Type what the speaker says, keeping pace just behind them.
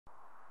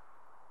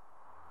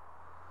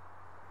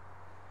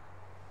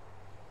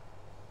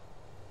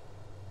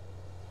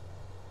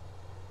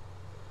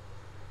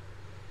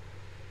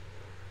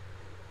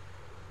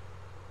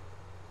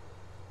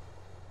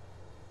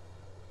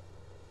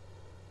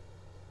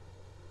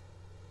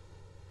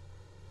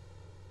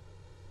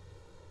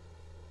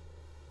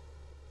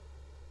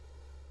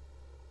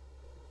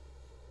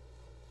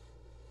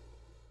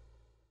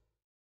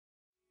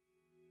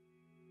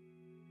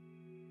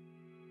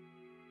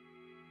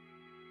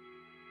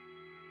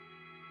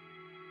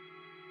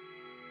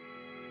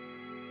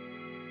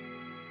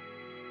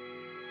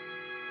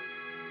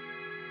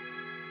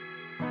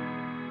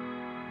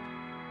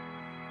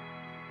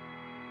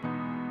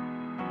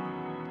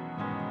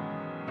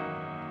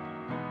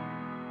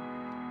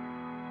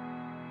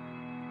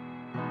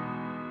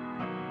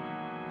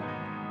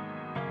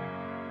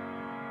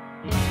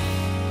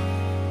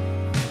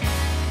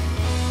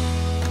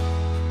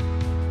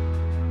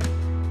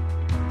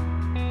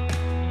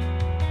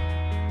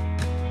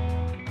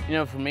You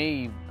know, for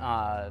me,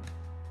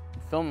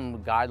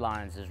 filming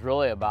guidelines is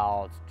really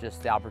about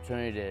just the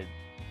opportunity to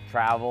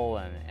travel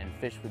and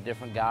fish with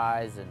different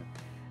guys,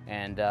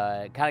 and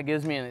it kind of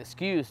gives me an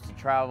excuse to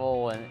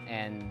travel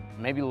and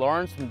maybe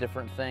learn some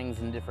different things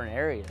in different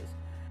areas.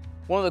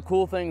 One of the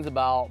cool things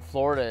about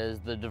Florida is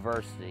the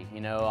diversity.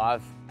 You know,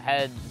 I've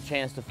had the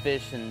chance to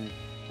fish in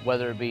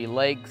whether it be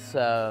lakes,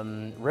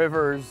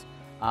 rivers,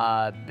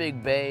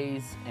 big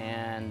bays,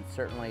 and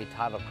certainly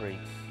tidal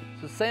creeks.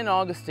 So St.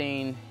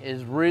 Augustine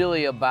is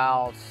really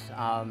about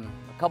a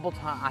couple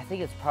times, I think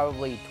it's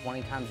probably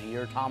 20 times a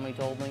year, Tommy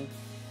told me,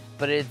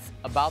 but it's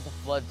about the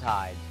flood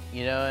tide,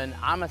 you know, and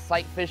I'm a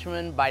sight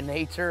fisherman by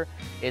nature.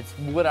 It's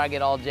what I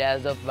get all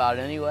jazzed up about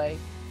anyway.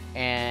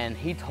 And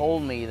he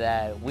told me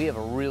that we have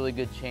a really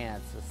good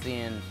chance of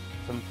seeing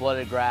some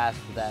flooded grass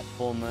with that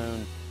full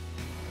moon.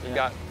 We've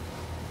got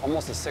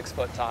almost a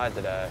 6-foot tide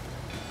today.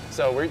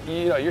 So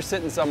you're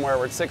sitting somewhere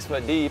where it's 6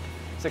 foot deep,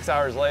 6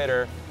 hours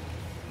later,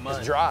 mud.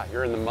 It's dry,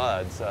 you're in the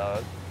mud.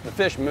 So the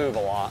fish move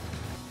a lot.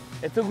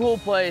 It's a cool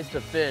place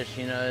to fish,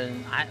 you know,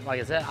 and like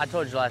I said, I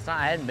told you last night,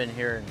 I hadn't been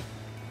here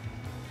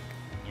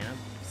in,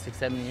 6,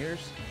 7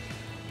 years.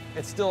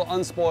 It's still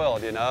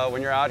unspoiled, you know.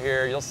 When you're out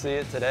here, you'll see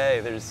it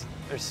today. There's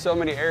so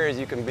many areas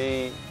you can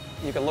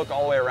look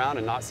all the way around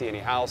and not see any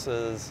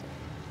houses.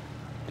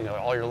 You know,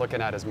 all you're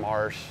looking at is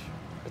marsh.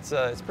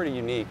 It's pretty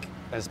unique,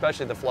 and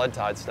especially the flood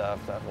tide stuff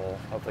that we'll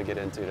hopefully get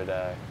into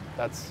today.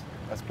 That's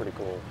pretty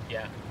cool.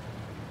 Yeah.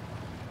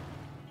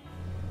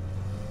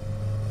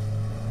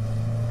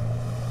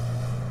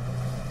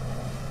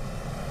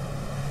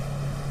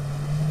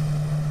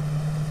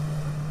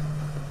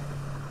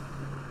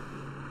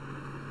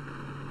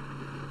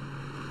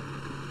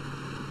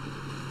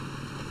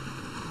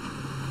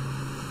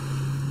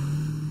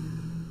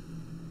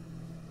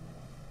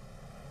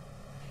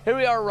 Here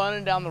we are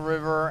running down the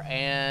river,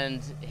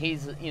 and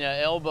he's,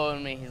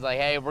 elbowing me. He's like,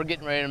 hey, we're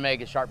getting ready to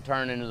make a sharp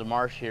turn into the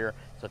marsh here,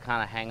 so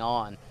kind of hang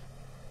on.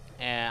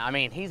 And I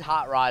mean, he's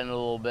hot riding a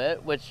little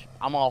bit, which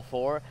I'm all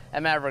for.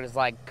 That Maverick is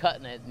like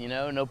cutting it,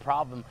 no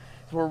problem.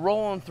 So we're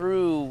rolling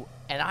through,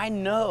 and I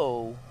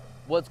know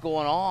what's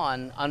going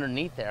on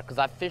underneath there, because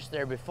I've fished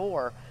there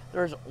before.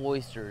 There's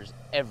oysters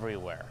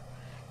everywhere.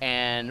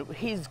 And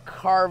he's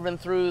carving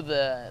through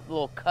the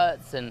little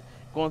cuts and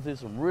going through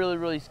some really,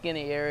 really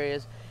skinny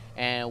areas.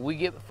 And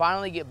we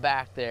finally get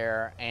back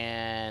there,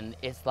 and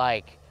it's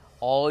like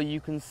all you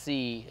can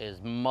see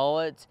is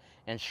mullet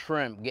and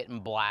shrimp getting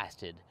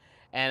blasted.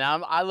 And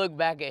I look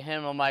back at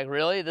him, I'm like,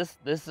 really? This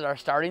is our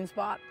starting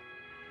spot?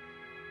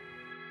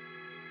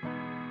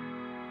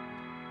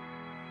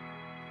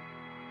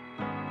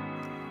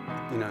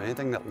 You know,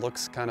 anything that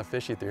looks kind of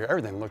fishy through here,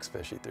 everything looks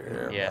fishy through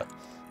here. Yeah.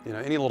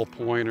 But, any little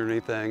point or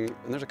anything,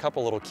 and there's a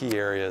couple little key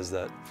areas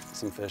that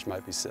some fish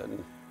might be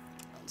sitting.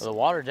 Well, the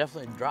water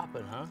definitely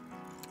dropping, huh?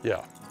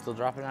 Yeah. Still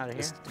dropping out of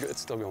here? It's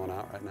still going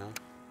out right now.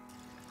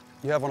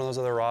 You have one of those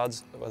other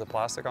rods with the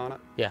plastic on it?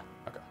 Yeah.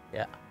 Okay.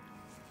 Yeah.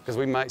 Because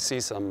we might see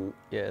some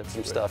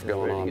stuff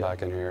going on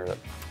back in here that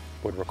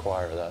would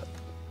require that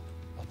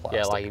plastic.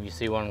 Yeah, like if you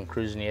see one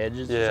cruising the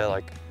edges? Yeah,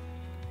 like,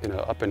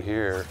 up in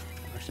here,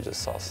 I actually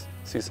just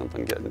see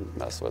something getting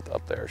messed with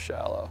up there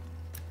shallow.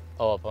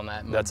 Oh, up on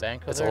that mud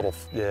bank over there?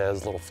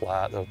 It's a little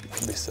flat. They'll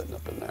be sitting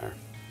up in there.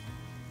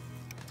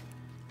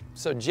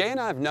 So Jay and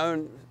I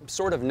have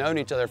sort of known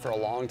each other for a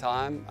long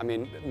time. I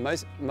mean,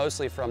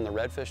 mostly from the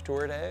Redfish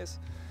tour days.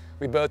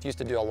 We both used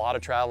to do a lot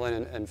of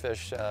traveling and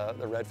fish the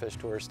Redfish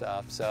tour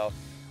stuff. So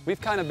we've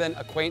kind of been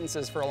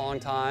acquaintances for a long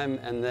time.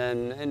 And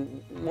then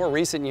in more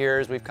recent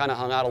years, we've kind of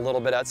hung out a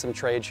little bit at some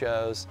trade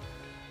shows.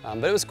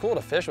 But it was cool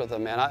to fish with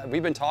him, man.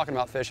 We've been talking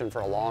about fishing for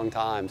a long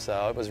time.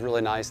 So it was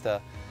really nice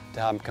to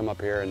have him come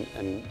up here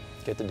and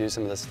get to do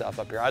some of this stuff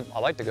up here. I'd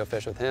like to go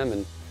fish with him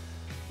and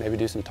maybe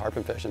do some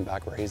tarpon fishing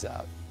back where he's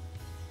at.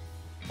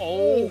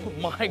 Oh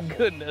my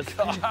goodness.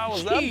 God, how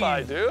was that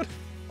by, dude?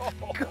 Oh,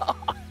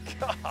 God.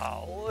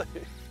 Golly.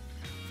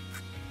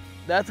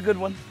 That's a good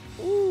one.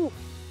 Ooh.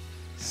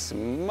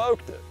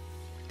 Smoked it.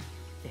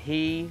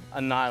 He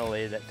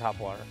annihilated that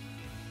topwater.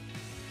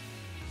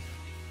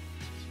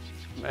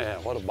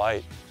 Man, what a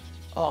bite.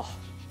 Oh,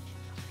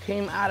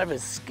 came out of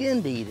his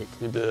skin to eat it.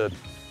 He did. I'm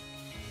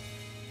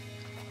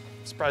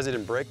surprised he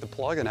didn't break the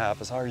plug in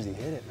half as hard as he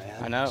hit it,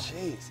 man. I know. Jeez,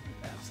 he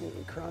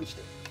absolutely crunched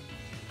it.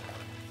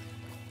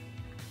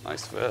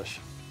 Nice fish.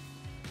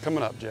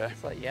 Coming up, Jay.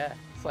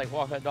 It's like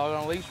walking a dog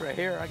on a leash right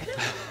here.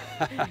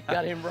 I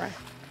got him right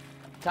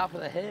top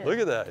of the head. Look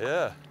at that,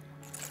 yeah.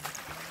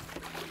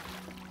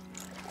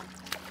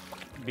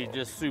 Be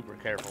just super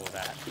careful with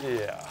that.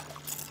 Yeah.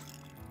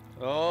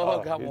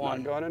 Oh, got he's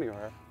one. Not going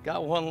anywhere.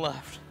 Got one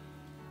left.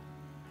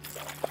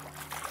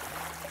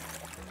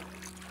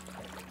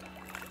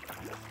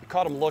 You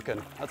caught him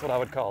looking. That's what I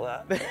would call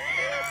that.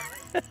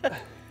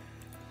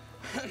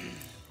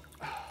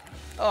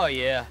 Oh,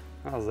 yeah.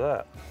 How's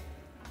that?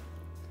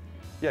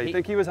 Yeah, you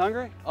think he was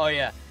hungry? Oh,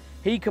 yeah.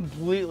 He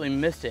completely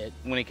missed it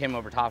when he came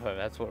over top of it.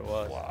 That's what it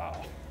was.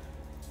 Wow.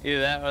 Either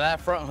that or that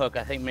front hook,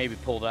 I think, maybe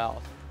pulled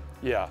out.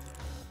 Yeah.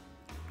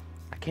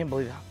 I can't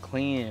believe how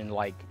clean and,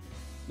 like,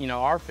 you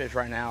know, our fish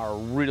right now are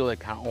really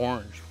kind of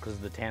orange because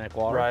of the tannic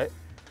water. Right.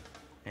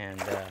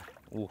 And,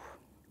 oof.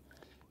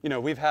 You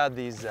know, we've had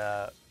these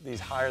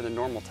higher than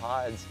normal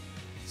tides,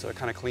 so it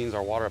kind of cleans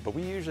our water up, but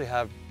we usually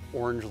have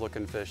orange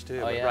looking fish too.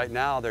 Oh, But yeah. right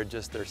now they're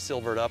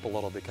silvered up a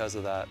little because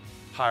of that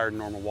higher than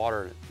normal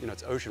water. You know,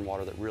 it's ocean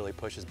water that really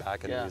pushes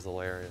back into these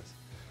little areas.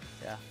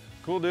 Yeah.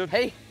 Cool, dude.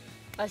 Hey,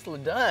 nicely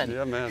done.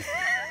 Yeah, man.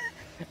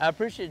 I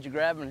appreciate you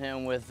grabbing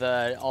him with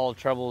all the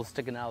troubles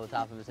sticking out of the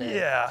top of his head.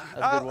 Yeah,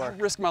 That's good work. I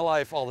risk my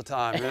life all the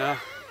time, you know,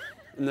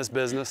 in this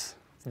business.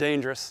 It's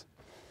dangerous.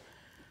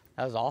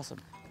 That was awesome.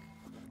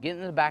 Getting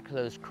in the back of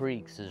those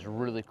creeks is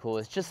really cool.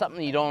 It's just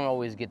something you don't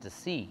always get to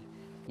see,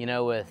 you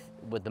know,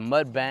 with the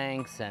mud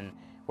banks, and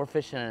we're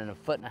fishing in 1.5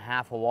 feet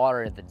of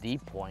water at the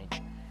deep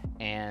point,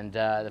 and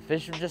the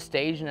fish are just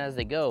staging as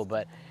they go.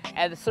 But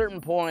at a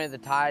certain point, the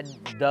tide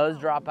does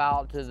drop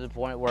out to the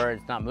point where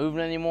it's not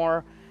moving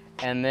anymore,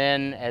 and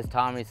then, as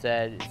Tommy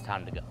said, it's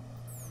time to go.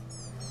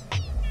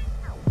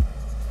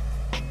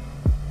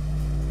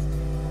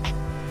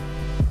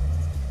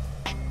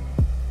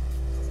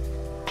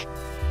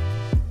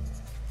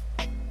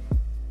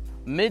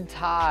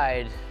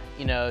 Mid-tide,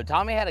 you know,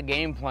 Tommy had a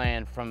game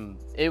plan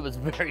it was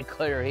very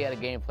clear he had a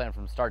game plan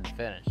from start to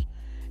finish.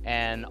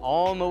 And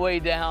on the way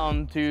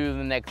down to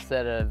the next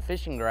set of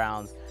fishing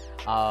grounds,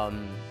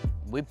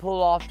 we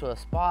pulled off to a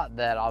spot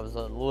that I was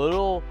a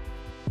little,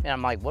 and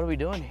I'm like, what are we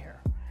doing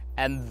here?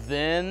 And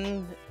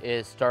then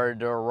it started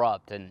to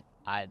erupt, and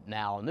I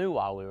now knew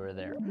why we were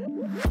there.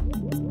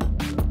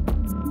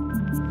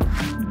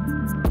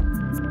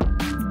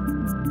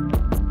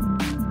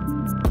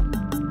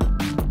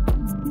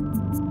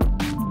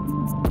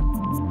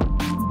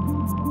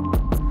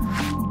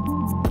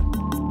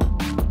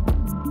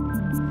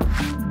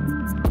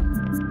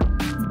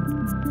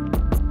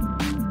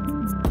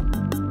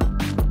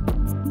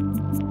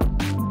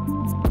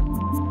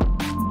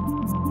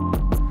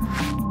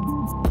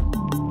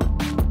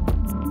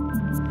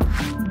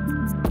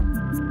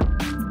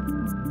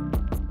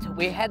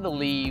 We had to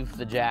leave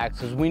the jacks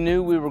because we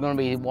knew we were going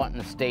to be wanting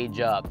to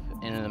stage up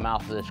into the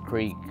mouth of this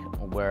creek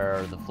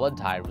where the flood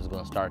tide was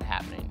going to start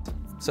happening.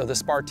 So the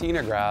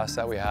Spartina grass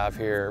that we have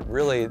here,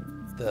 really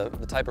the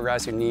type of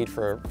grass you need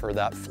for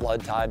that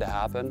flood tide to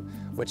happen,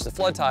 which the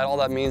flood tide, all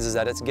that means is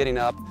that it's getting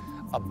up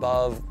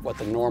above what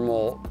the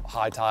normal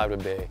high tide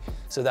would be.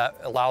 So that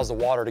allows the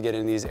water to get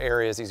in these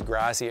areas, these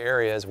grassy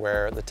areas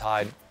where the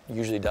tide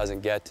usually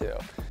doesn't get to.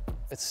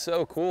 It's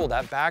so cool,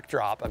 that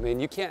backdrop. I mean,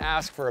 you can't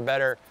ask for a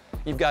better,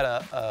 you've got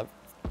a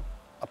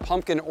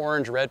pumpkin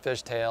orange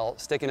redfish tail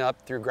sticking up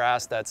through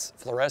grass that's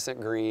fluorescent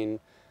green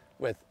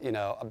with, you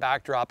know, a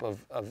backdrop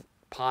of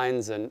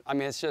pines, and I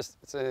mean, it's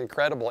an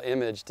incredible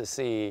image to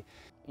see.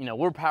 You know,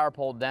 we're power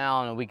poled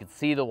down and we could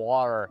see the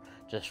water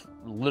just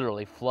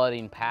literally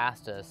flooding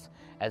past us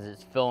as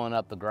it's filling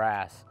up the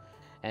grass.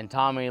 And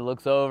Tommy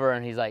looks over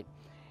and he's like,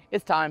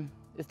 it's time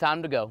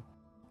to go.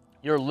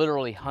 You're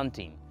literally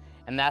hunting.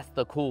 And that's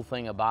the cool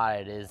thing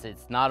about it, is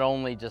it's not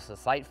only just a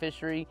sight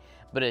fishery,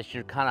 but it's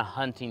you're kind of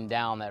hunting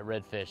down that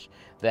redfish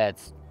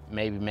that's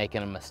maybe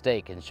making a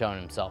mistake and showing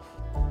himself.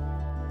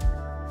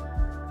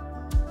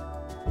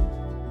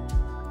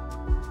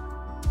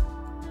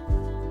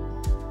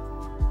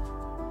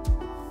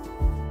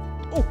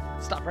 Oh,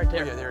 stop right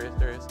there. Oh, yeah, there he is,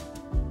 there he is.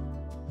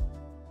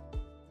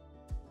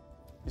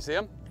 You see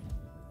him?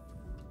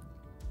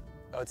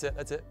 Oh,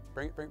 that's it.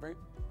 Bring it.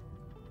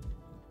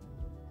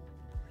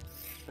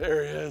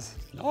 There he is.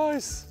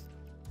 Nice.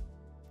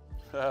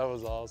 That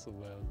was awesome,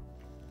 man.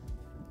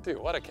 Dude,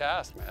 what a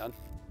cast, man.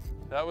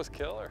 That was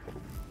killer.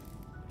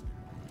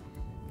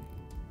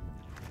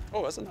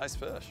 Oh, that's a nice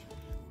fish.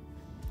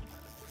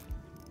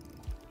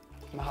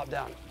 I'm gonna hop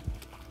down.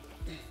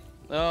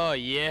 Oh,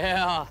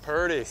 yeah.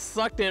 Purdy.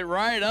 Sucked it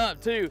right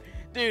up, too.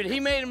 Dude, he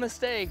made a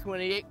mistake when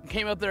he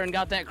came up there and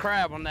got that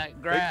crab on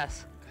that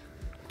grass.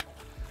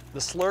 The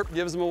slurp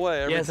gives him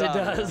away every time. Yes, it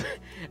does.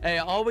 Hey,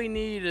 all we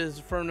need is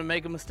for him to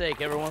make a mistake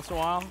every once in a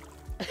while.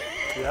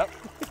 Yep.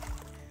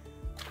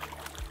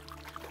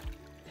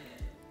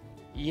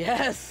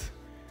 Yes.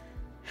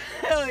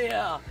 Hell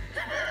yeah.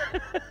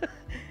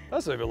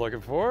 That's what I've been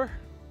looking for.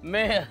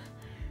 Man,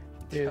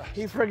 dude,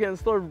 he freaking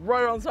stood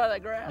right on the side of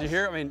that grass. Did you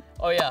hear it? I mean,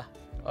 oh yeah,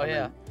 oh I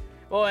yeah. mean,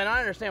 Well, and I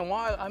understand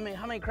why. I mean,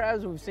 how many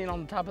crabs have we seen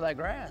on the top of that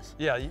grass?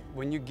 yeah,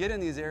 when you get in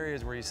these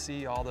areas where you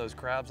see all those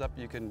crabs up,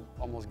 you can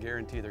almost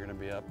guarantee they're gonna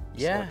be up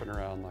slurping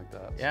around like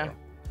that. Yeah, so.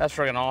 that's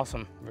freaking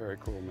awesome. Very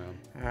cool, man.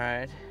 All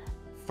right.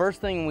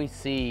 First thing we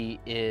see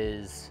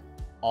is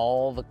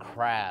all the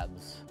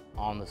crabs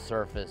on the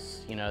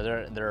surface. You know,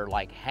 they're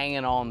like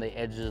hanging on the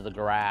edges of the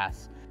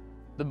grass.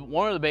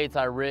 One of the baits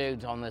I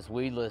rigged on this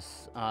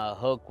weedless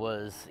hook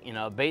was, you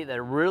know, a bait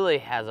that really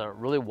has a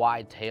really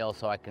wide tail,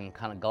 so I can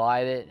kind of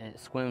glide it and it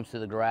swims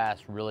through the grass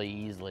really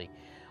easily.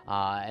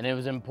 And it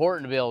was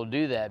important to be able to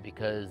do that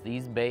because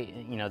these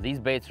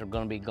baits are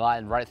going to be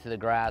gliding right through the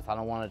grass. I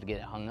don't want it to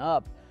get hung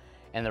up,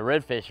 and the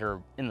redfish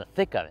are in the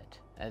thick of it.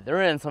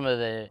 They're in some of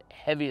the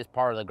heaviest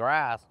part of the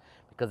grass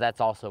because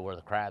that's also where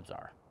the crabs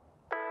are.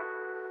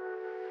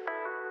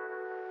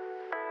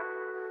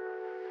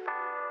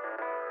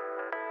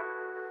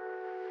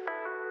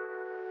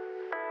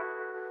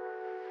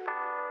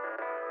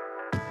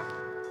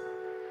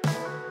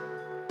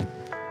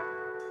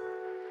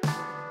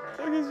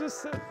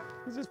 just sitting,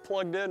 he's just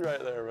plugged in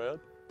right there, man.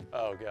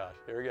 Oh gosh,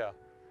 here we go.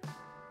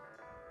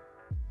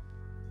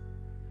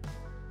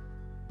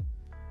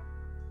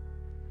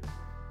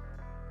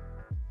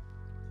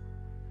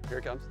 Here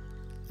it comes.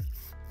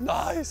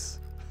 Nice.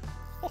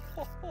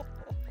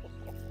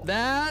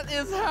 That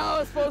is how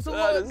it's supposed to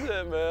That look. is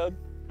it, man.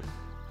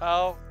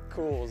 How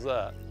cool is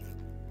that?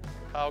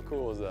 How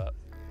cool is that?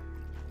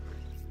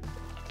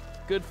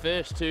 Good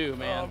fish too,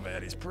 man. Oh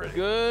man, he's pretty.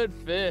 Good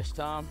fish,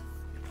 Tom.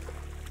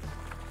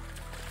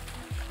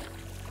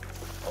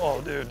 Oh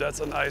dude,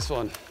 that's a nice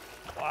one.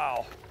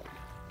 Wow.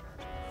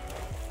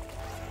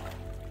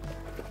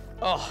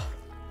 Oh.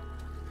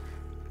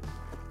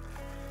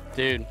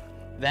 Dude,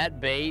 that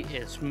bait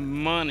is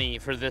money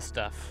for this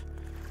stuff.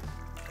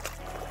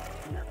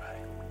 Come here, buddy.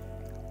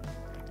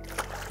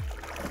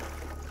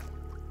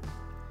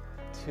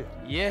 Dude.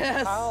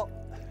 Yes. How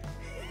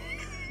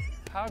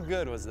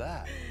good was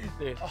that?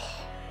 Dude.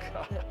 Oh,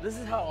 God. This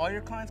is how all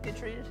your clients get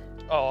treated?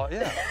 Oh,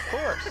 yeah, of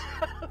course.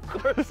 Of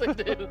course they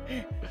do.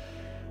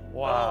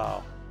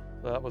 Wow.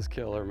 That was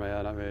killer,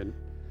 man. I mean,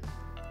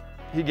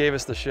 he gave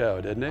us the show,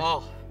 didn't he?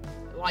 Oh,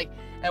 like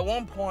at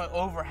one point,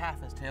 over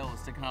half his tail was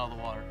sticking out of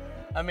the water.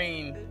 I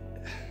mean,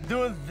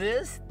 doing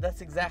this,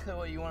 that's exactly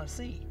what you want to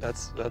see.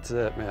 That's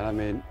it, man. I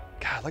mean,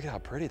 God, look at how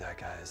pretty that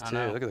guy is, I too.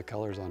 know. Look at the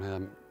colors on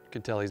him. You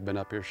can tell he's been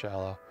up here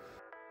shallow.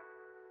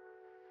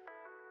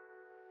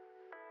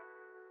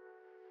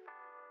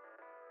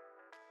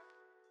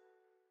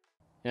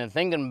 You know,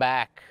 thinking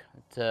back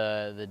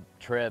to the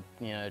trip,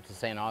 you know, to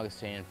St.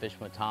 Augustine and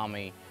fishing with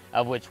Tommy,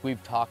 of which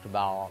we've talked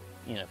about,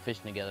 you know,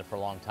 fishing together for a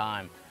long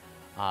time,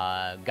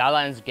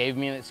 Guidelines gave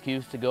me an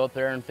excuse to go up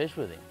there and fish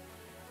with him.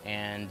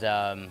 And,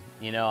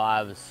 you know,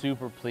 I was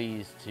super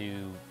pleased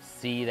to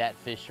see that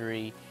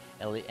fishery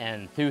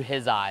and through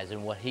his eyes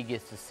and what he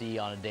gets to see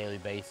on a daily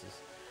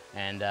basis.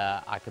 And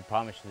I can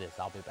promise you this,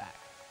 I'll be back.